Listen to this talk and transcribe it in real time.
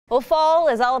Well, fall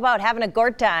is all about having a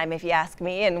gourd time, if you ask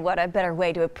me, and what a better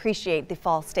way to appreciate the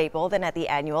fall staple than at the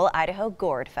annual Idaho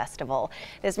Gourd Festival.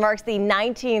 This marks the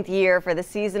 19th year for the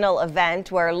seasonal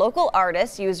event where local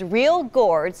artists use real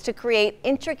gourds to create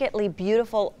intricately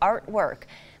beautiful artwork.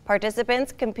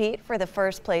 Participants compete for the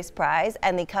first place prize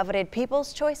and the coveted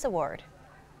People's Choice Award.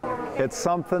 It's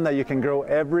something that you can grow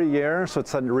every year, so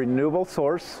it's a renewable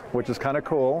source, which is kind of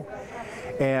cool.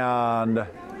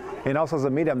 And also as a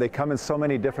medium, they come in so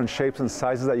many different shapes and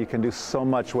sizes that you can do so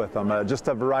much with them, just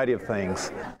a variety of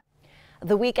things.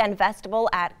 The weekend festival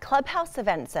at Clubhouse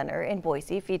Event Center in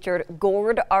Boise featured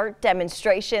gourd art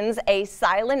demonstrations, a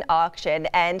silent auction,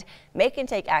 and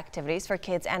make-and-take activities for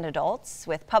kids and adults.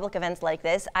 With public events like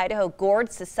this, Idaho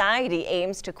Gourd Society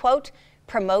aims to, quote,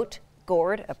 promote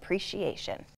gourd appreciation.